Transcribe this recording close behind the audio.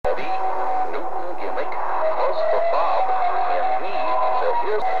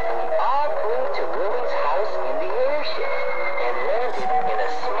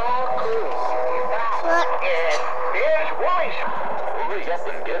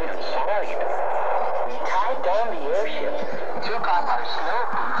inside. We tied down the airship, took off our snow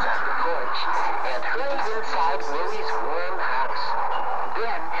boots on the porch, and hurried inside Willie's warm house.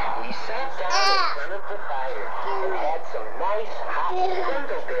 Then we sat down in front of the fire and had some nice hot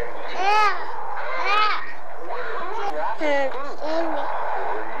candleberry tea.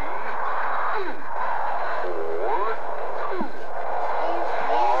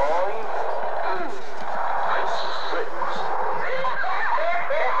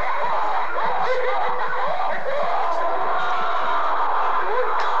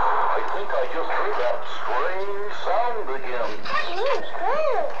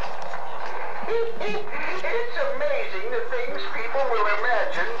 It's amazing the things people will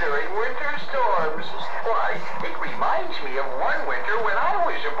imagine during winter storms. Why, it reminds me of one winter when I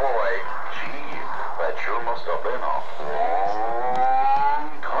was a boy. Gee, that sure must have been a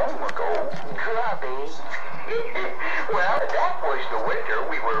long time ago. Grubby. Well, that was the winter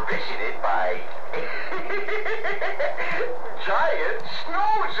we were visited by giant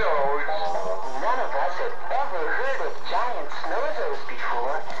snowzos. None of us had ever heard of giant snowzos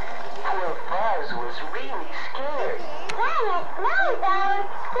before. Poor Fuzz was really scared. Giant snowzos?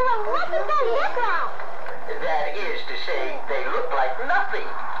 Well, what do they look like? That is to say, they look like nothing.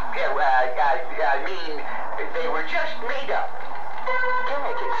 I mean, they were just made up.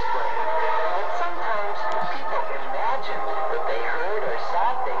 Gimmick explained that sometimes people imagined that they heard or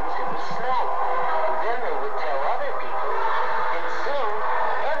saw things in the snow. Then they would tell other people, and soon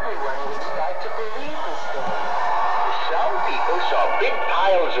everyone would start to believe the story. Some people saw big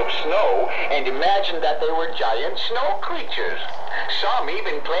piles of snow and imagined that they were giant snow creatures. Some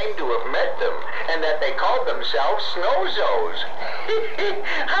even claimed to have met them and that they called themselves snowzos.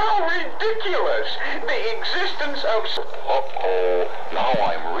 How ridiculous! The existence of... Uh-oh, now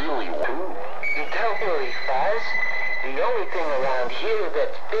I'm really... Don't worry, Fuzz. The only thing around here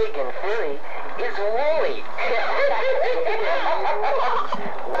that's big and furry is Wooly.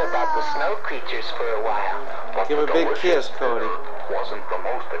 What about the snow creatures for a while? But Give a big kiss, Cody. Wasn't the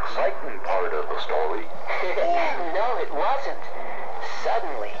most exciting part of the story. No, it wasn't.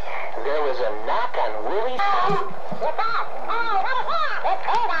 Suddenly, there was a knock on Wooly's door. What's that? Oh, what is that? It's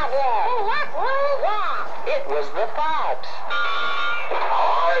cold out here. Hey, yes, Willie? Yeah. It was the Fobs.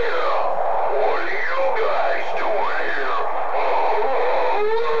 Hiya! What are you guys doing here?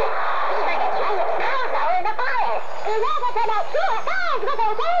 He's like a giant snozo in the fire. He never said that suicides with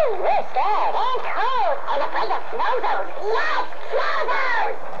their wings. We're scared and cold and afraid of snowzos. Yes,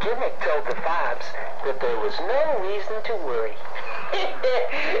 snowzos! Gimmick told the Fobs that there was no reason to worry.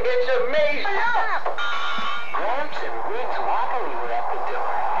 It's amazing. Gramps and Wiggs Wobbly were at the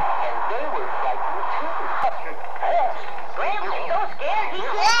door, and they were frightened too. Gramps is so scared he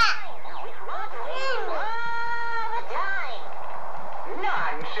can't. With Wobbly all the time.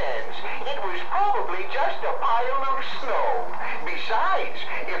 Nonsense. It was probably just a pile of snow. Besides,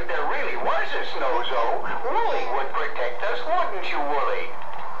 if there really was a snowzo, Wooly would protect us, wouldn't you, Wooly?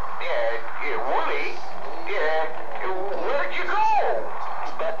 Wooly? Where'd you go?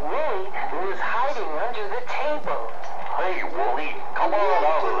 But Wooly was hiding under the table. Hey, Wooly, come on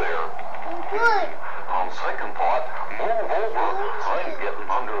out of there. Good. On second thought, move over. I'm getting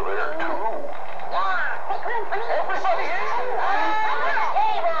under there, too. Everybody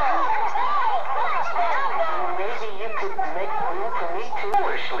Maybe you could make room for me too.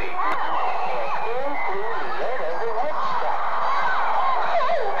 foolishly. And in flew Loretta the Woodstock.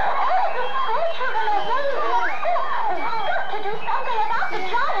 Hey, the creature in the rain. We've got to do something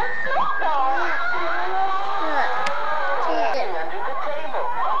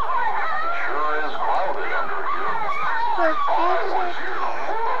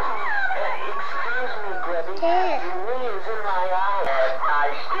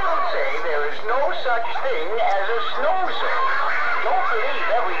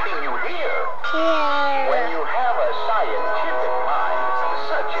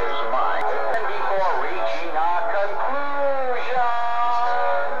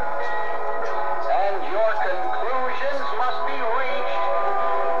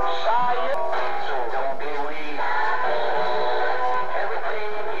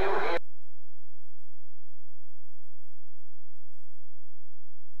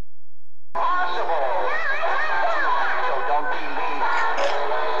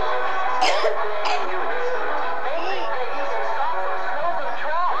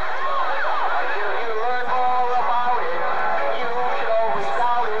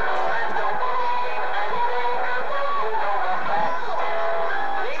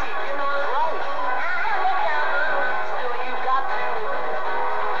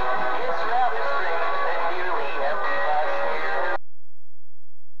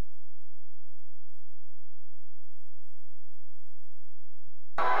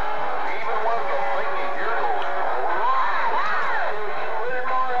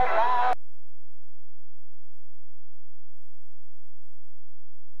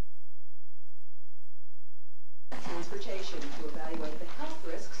Transportation to evaluate the health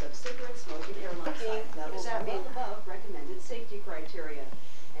risks of cigarette smoke in airline side levels well above recommended safety criteria.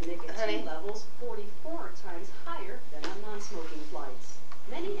 And nicotine levels 44 times higher than on non-smoking flights.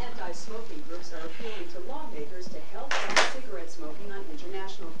 Many anti-smoking groups are appealing to lawmakers to help ban cigarette smoking on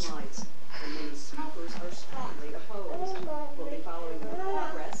international flights. And many smokers are strongly opposed. We'll be following the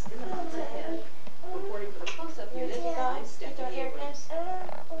progress in the months ahead. Reporting for the Close-Up Unit, I'm Stephanie Abrams.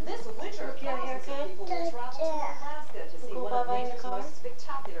 This winter, thousands of people will travel to Alaska to see one of nature's most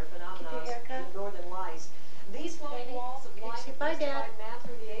spectacular phenomena, the Northern Lights. These flowing walls of light have mystified man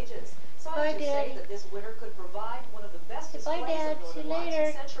through the ages. Scientists say that this winter could provide one of the best displays of Northern Lights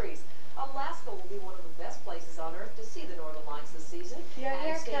in centuries. Alaska will be one of the best places on Earth to see the Northern Lights this season.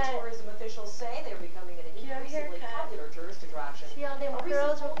 And state tourism officials say they're becoming an increasingly popular tourist attraction. See all them A recent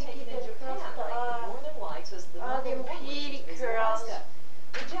curls poll will be taken in keeping Japan curls ranked the Northern Lights as the all them #1 pretty reason to visit curls. Alaska.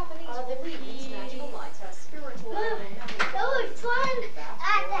 The Japanese believe these magical lights have spiritual and That was fun at that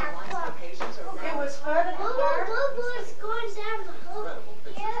park. It was fun at the park. Boo was going down the hill.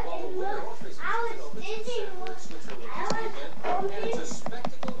 Yeah, and look, I was dizzy. I was And it's a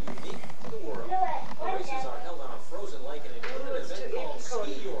spectacle unique to the world. The races are held on a frozen lake in an event called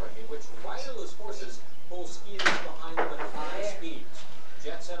ski-yoring, in which riderless horses pull skiers behind them at high speeds.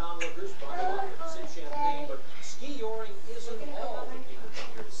 Jet-set onlookers bundle up and sip champagne, but ski-yoring isn't all that people come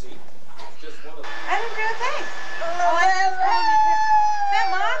here to see. It's just one of the... I didn't do a thing. Oh, I just pulled your hair. Is that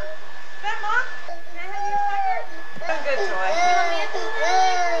Mom? Is that Mom? Can I have your sucker? I'm good, Joy.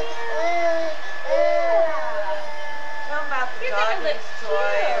 Tell them about the doggies,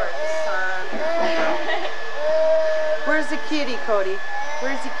 Joy, or the sun. Where's the kitty, Cody?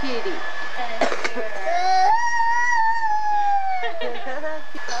 Where's the kitty? Give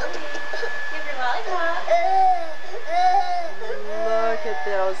your lollipop. Look at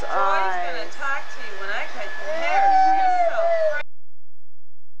those Joy's eyes. going to talk to you when I cut your hair. She's so afraid.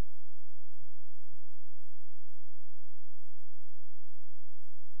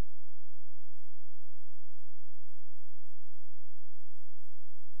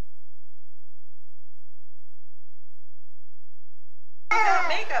 You got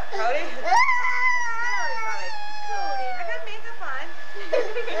makeup, Cody. Scare everybody. Cody, I got makeup on.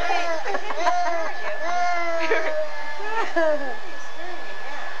 Hey, I can't be scaring you. You're scaring me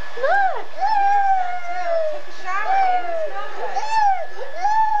now. Look. Your hair's done too. Took a shower. It doesn't smell good. Look,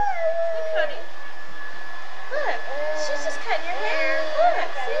 Cody. Look, she's just cutting your hair. Look,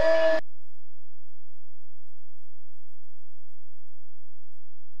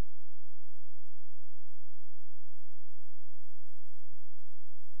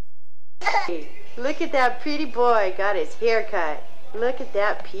 see? Look at that pretty boy. Got his hair cut. Look at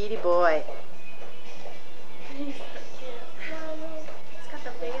that pretty boy. He's so cute. It's got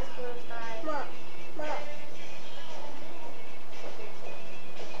the biggest blue eyes. Mom.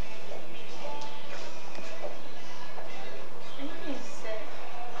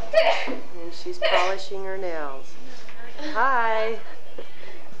 And she's polishing her nails. Hi.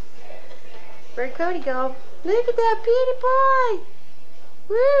 Where'd Cody go? Look at that pretty boy.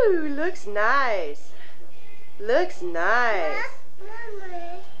 Woo, looks nice. Looks nice.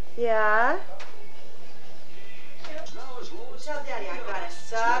 Yeah. Tell Daddy I got a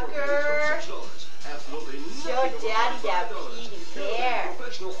sucker. Show Daddy that pretty hair.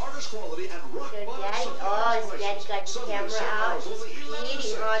 Professional artist quality at rock Show bottom Daddy. Oh, Daddy got the camera out. It's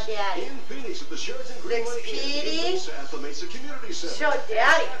pretty, huh, Daddy? in Phoenix at the Sheraton Greenway Looks Inn in pretty. Mesa at the Mesa Community Center. Show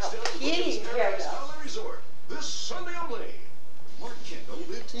Daddy how pretty his hair Paradise goes. Valley Resort this Sunday only. Mark Kendall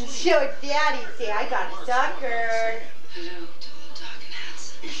lived You show Daddy. Say, I got suckered.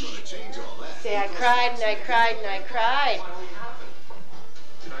 He's gonna change all that. Say, I cried and I cried and I cried.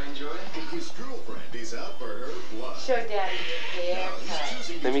 Did I enjoy it? His girlfriend is out for her blood. Show Daddy his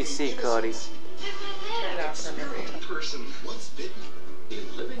haircut. Let me see, Cody. Turn it off for me. Person once bitten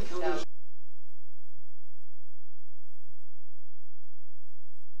in living color.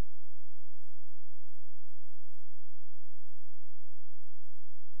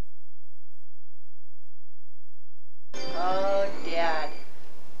 Oh, Dad.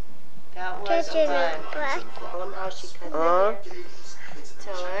 That was fun. Tell him how she cut the hair.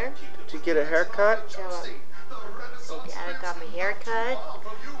 Tell her. Did you get a haircut? Tell her. Say, Dad, I got my hair cut.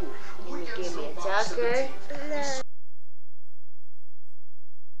 And you gave me a sucker.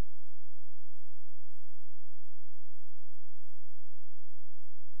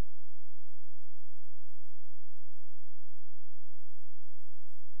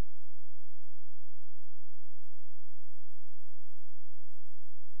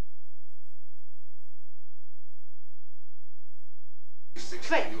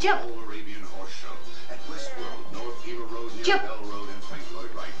 Come on, jump. Arabian Horse Show at Westworld North Jump.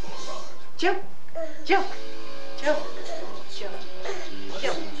 Jump. Jump. Jump. Jump.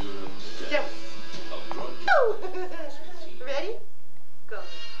 Jump. Jump. Ready? Go.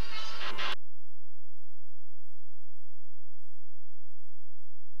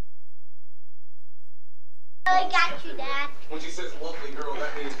 I got you, Dad. When she says lovely girl,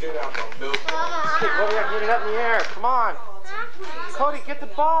 that means get out the milk. Hey, Cody, I get it up in the air. Come on. Cody, get the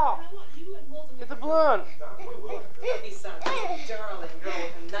ball. Get the balloon. He's some darling girl with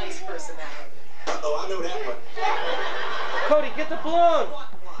a nice personality. Oh, I know that one. Cody, get the balloon.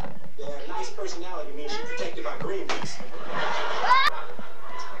 Yeah, nice personality means she's protected by Greenpeace.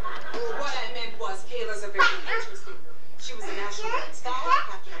 What I meant was Kayla's a very interesting girl. She was a national Red Scholar,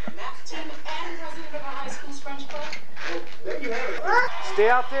 captain of the math team, and president of our high school's French club. Well, there you have it. Stay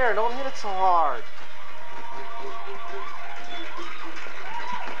out there. Don't hit it so hard.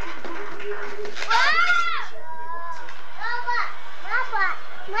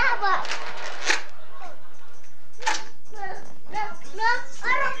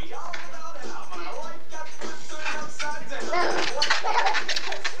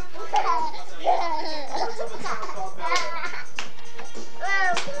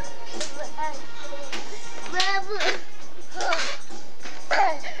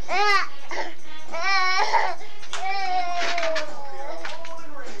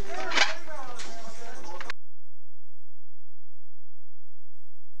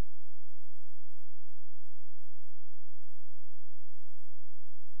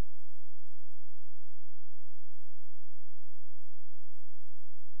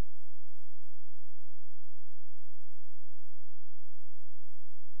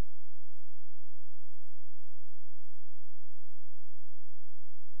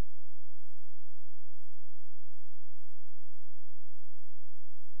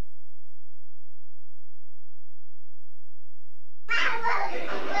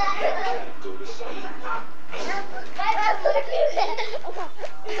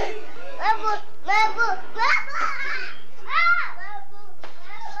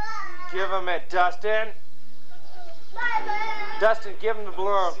 Give him it, Dustin. Dustin, give him the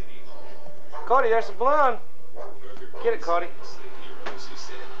balloon. Cody, there's the balloon. Get it, Cody.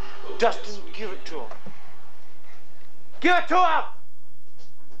 Dustin, give it to him. Give it to him!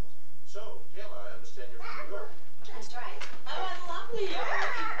 So, Kayla, I understand you're from New York. That's right. Oh, I love New York.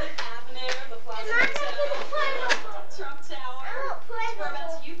 Fifth Avenue, the Plaza Hotel, Trump Tower.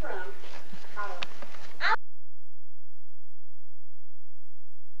 Whereabouts are you from?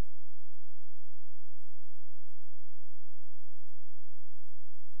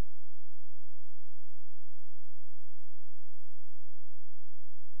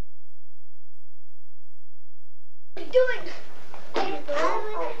 Doing.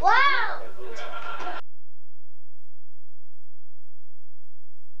 What?